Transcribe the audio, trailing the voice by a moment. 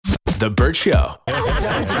The Burt Show.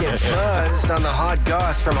 Time to get buzzed on the hot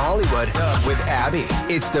goss from Hollywood with Abby.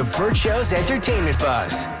 It's the Burt Show's entertainment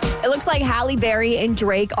buzz. It looks like Halle Berry and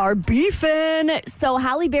Drake are beefing. So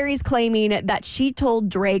Halle Berry's claiming that she told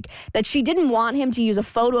Drake that she didn't want him to use a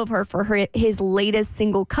photo of her for his latest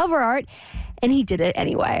single cover art, and he did it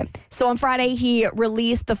anyway. So on Friday, he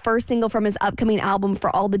released the first single from his upcoming album,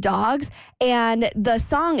 For All the Dogs, and the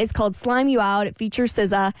song is called Slime You Out. It features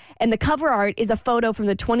SZA, and the cover art is a photo from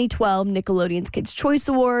the 2012 Nickelodeon's Kids' Choice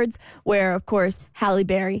Awards, where, of course, Halle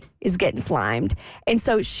Berry is getting slimed. And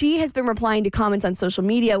so she has been replying to comments on social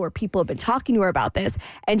media where people have been talking to her about this,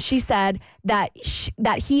 and she said that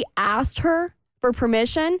he asked her for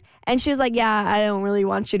permission, and she was like, yeah, I don't really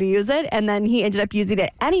want you to use it. And then he ended up using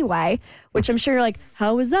it anyway, which I'm sure you're like,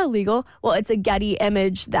 how is that legal? Well, it's a Getty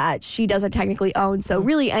image that she doesn't technically own, so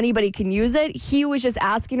really anybody can use it. He was just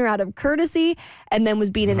asking her out of courtesy and then was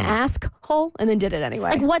being an asshole and then did it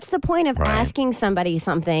anyway. Like, what's the point of asking somebody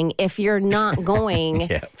something if you're not going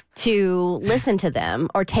to listen to them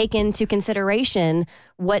or take into consideration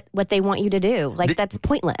what they want you to do? Like, that's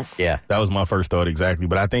pointless. Yeah, that was my first thought exactly.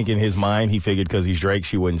 But I think in his mind, he figured because he's Drake,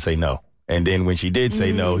 she wouldn't say no. And then when she did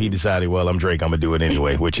say no, he decided, well, I'm Drake, I'm going to do it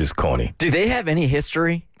anyway, which is corny. Do they have any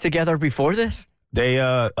history together before this? They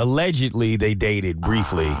allegedly they dated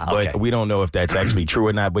briefly, but we don't know if that's actually true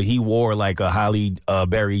or not. But he wore like a Halle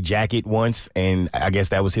Berry jacket once, and I guess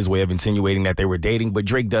that was his way of insinuating that they were dating. But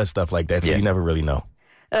Drake does stuff like that, so you never really know.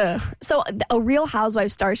 So a Real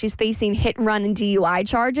Housewives star, she's facing hit and run and DUI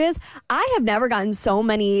charges. I have never gotten so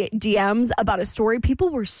many DMs about a story. People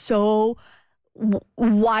were so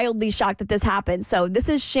wildly shocked that this happened. So this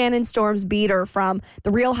is Shannon Storm's Beador from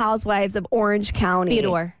the Real Housewives of Orange County.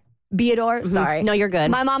 Beador, sorry. No, you're good.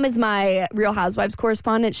 My mom is my Real Housewives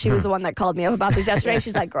correspondent. She was the one that called me up about this yesterday.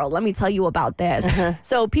 She's like, girl, let me tell you about this.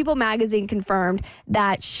 So People Magazine confirmed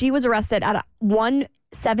that she was arrested at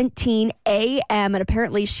 1:17 a.m. and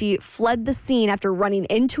apparently she fled the scene after running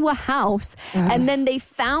into a house. And then they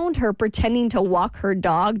found her pretending to walk her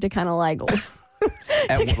dog to kind of like...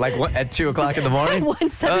 At 2 o'clock in the morning?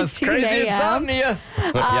 1:17 crazy a.m. insomnia.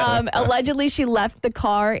 Allegedly, she left the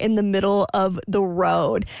car in the middle of the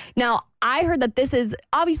road. Now, I heard that this is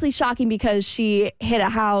obviously shocking because she hit a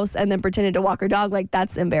house and then pretended to walk her dog. Like,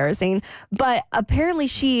 that's embarrassing. But apparently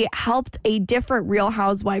she helped a different Real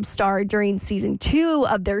Housewives star during season 2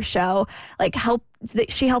 of their show.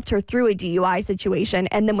 She helped her through a DUI situation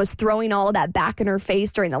and then was throwing all of that back in her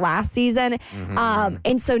face during the last season.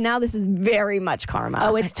 And so now this is very much karma.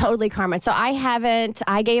 Oh, it's totally karma. So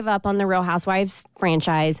I gave up on the Real Housewives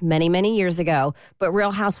franchise many, many years ago, but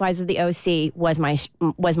Real Housewives of the OC was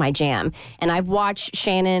my jam. And I've watched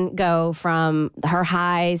Shannon go from her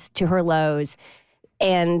highs to her lows,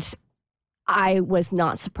 and I was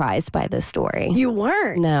not surprised by this story. You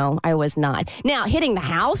weren't? No, I was not. Now, hitting the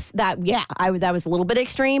house, that was a little bit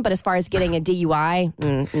extreme, but as far as getting a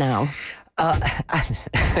DUI, no.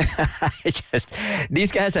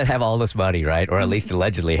 These guys that have all this money, right? Or at least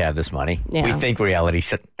allegedly have this money. Yeah. We think reality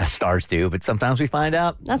stars do, but sometimes we find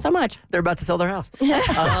out Not so much. they're about to sell their house.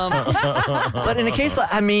 But in a case like,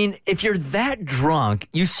 if you're that drunk,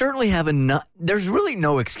 you certainly have enough. There's really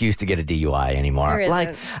no excuse to get a DUI anymore. There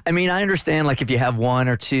isn't. I understand, if you have 1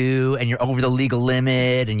 or 2 and you're over the legal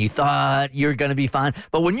limit and you thought you're going to be fine.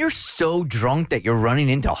 But when you're so drunk that you're running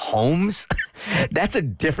into homes, that's a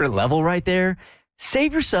different level right there.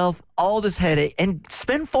 Save yourself all this headache and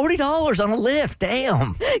spend $40 on a Lyft.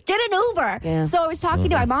 Damn. Get an Uber. Yeah. So I was talking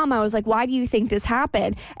to my mom. I was like, why do you think this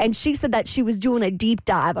happened? And she said that she was doing a deep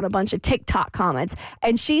dive on a bunch of TikTok comments.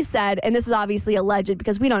 And she said, and this is obviously alleged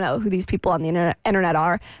because we don't know who these people on the internet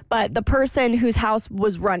are, but the person whose house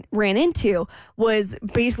was ran into was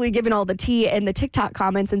basically giving all the tea in the TikTok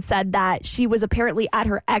comments and said that she was apparently at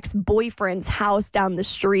her ex-boyfriend's house down the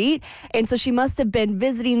street. And so she must have been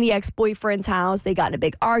visiting the ex-boyfriend's house. They got in a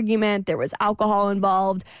big argument. There was alcohol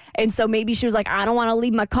involved. And so maybe she was like, I don't want to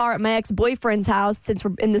leave my car at my ex-boyfriend's house since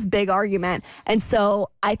we're in this big argument. And so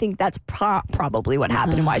I think that's probably what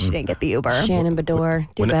happened and why she didn't get the Uber. Shannon Beador,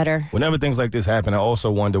 better. Whenever things like this happen, I also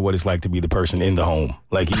wonder what it's like to be the person in the home.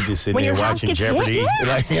 Like, you just sitting there watching Jeopardy,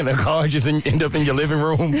 in a car just end up in your living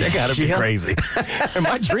room. That gotta be crazy. Am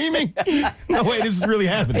I dreaming? No way, this is really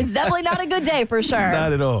happening. It's definitely not a good day for sure.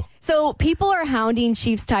 Not at all. So people are hounding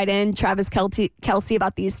Chiefs tight end Travis Kelce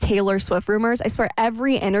about these Taylor Swift rumors. I swear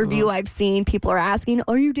every interview I've seen, people are asking,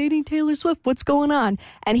 are you dating Taylor Swift? What's going on?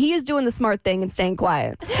 And he is doing the smart thing and staying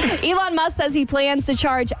quiet. Elon Musk says he plans to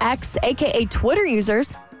charge X, a.k.a. Twitter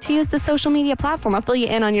users, to use the social media platform. I'll fill you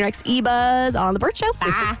in on your next eBuzz on The Burt Show.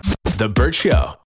 Bye. The Burt Show.